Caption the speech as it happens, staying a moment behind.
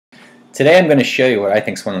Today I'm going to show you what I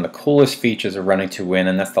think is one of the coolest features of Running2Win,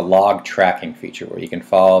 and that's the log tracking feature, where you can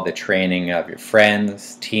follow the training of your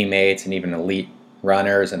friends, teammates, and even elite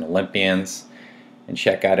runners and Olympians, and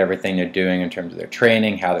check out everything they're doing in terms of their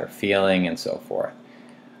training, how they're feeling, and so forth.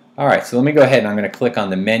 Alright, so let me go ahead and I'm going to click on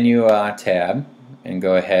the menu tab and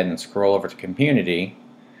go ahead and scroll over to Community,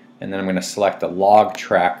 and then I'm going to select the log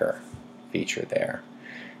tracker feature there.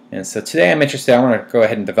 And so today I want to go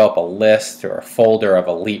ahead and develop a list or a folder of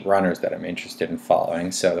elite runners that I'm interested in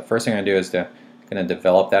following. So the first thing I'm going to do is going to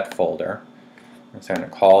develop that folder. So I'm going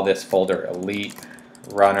to call this folder Elite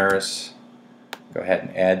Runners. Go ahead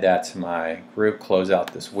and add that to my group, close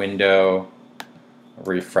out this window,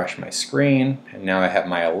 refresh my screen, and now I have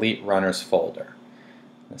my Elite Runners folder.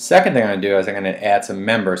 The second thing I'm going to do is I'm going to add some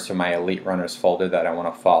members to my Elite Runners folder that I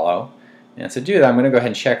want to follow. And to do that, I'm going to go ahead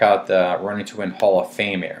and check out the Running2Win Hall of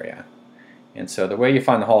Fame area. And so the way you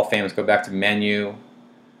find the Hall of Fame is go back to Menu,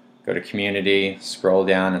 go to Community, scroll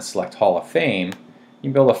down and select Hall of Fame.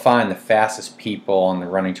 You'll be able to find the fastest people in the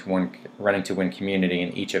Running2Win community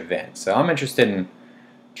in each event. So I'm interested in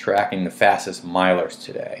tracking the fastest milers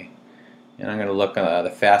today. And I'm going to look at the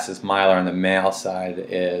fastest miler on the male side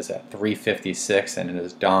is at 3:56, and it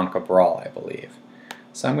is Don Cabral, I believe.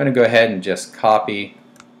 So I'm going to go ahead and just copy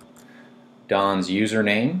Don's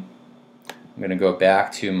username. I'm going to go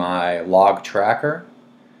back to my log tracker,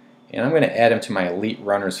 and I'm going to add him to my Elite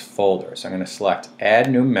Runners folder. So I'm going to select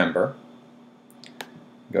Add New Member,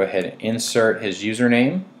 go ahead and insert his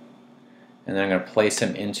username, and then I'm going to place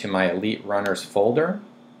him into my Elite Runners folder,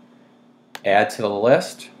 add to the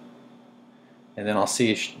list, and then I'll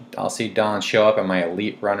see Don show up in my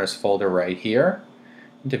Elite Runners folder right here.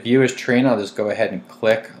 And to view his training, I'll just go ahead and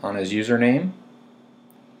click on his username,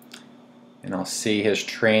 and I'll see his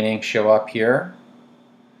training show up here,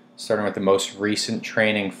 starting with the most recent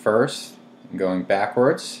training first and going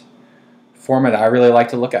backwards. Format I really like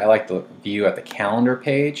to look at, I like to view at the calendar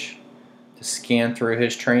page to scan through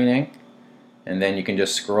his training, and then you can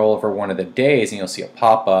just scroll over one of the days and you'll see a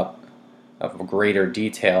pop-up of a greater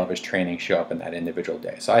detail of his training show up in that individual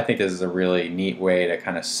day. So I think this is a really neat way to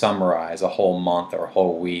kind of summarize a whole month or a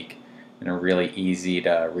whole week in a really easy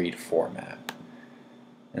to read format.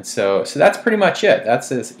 And so that's pretty much it. That's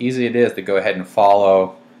as easy it is to go ahead and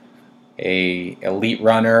follow a elite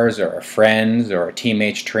runners or a friends or a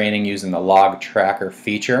teammates training using the log tracker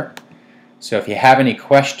feature. So if you have any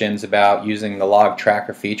questions about using the log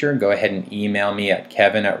tracker feature, go ahead and email me at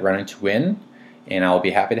kevin@running2win, and I'll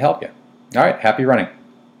be happy to help you. All right, happy running.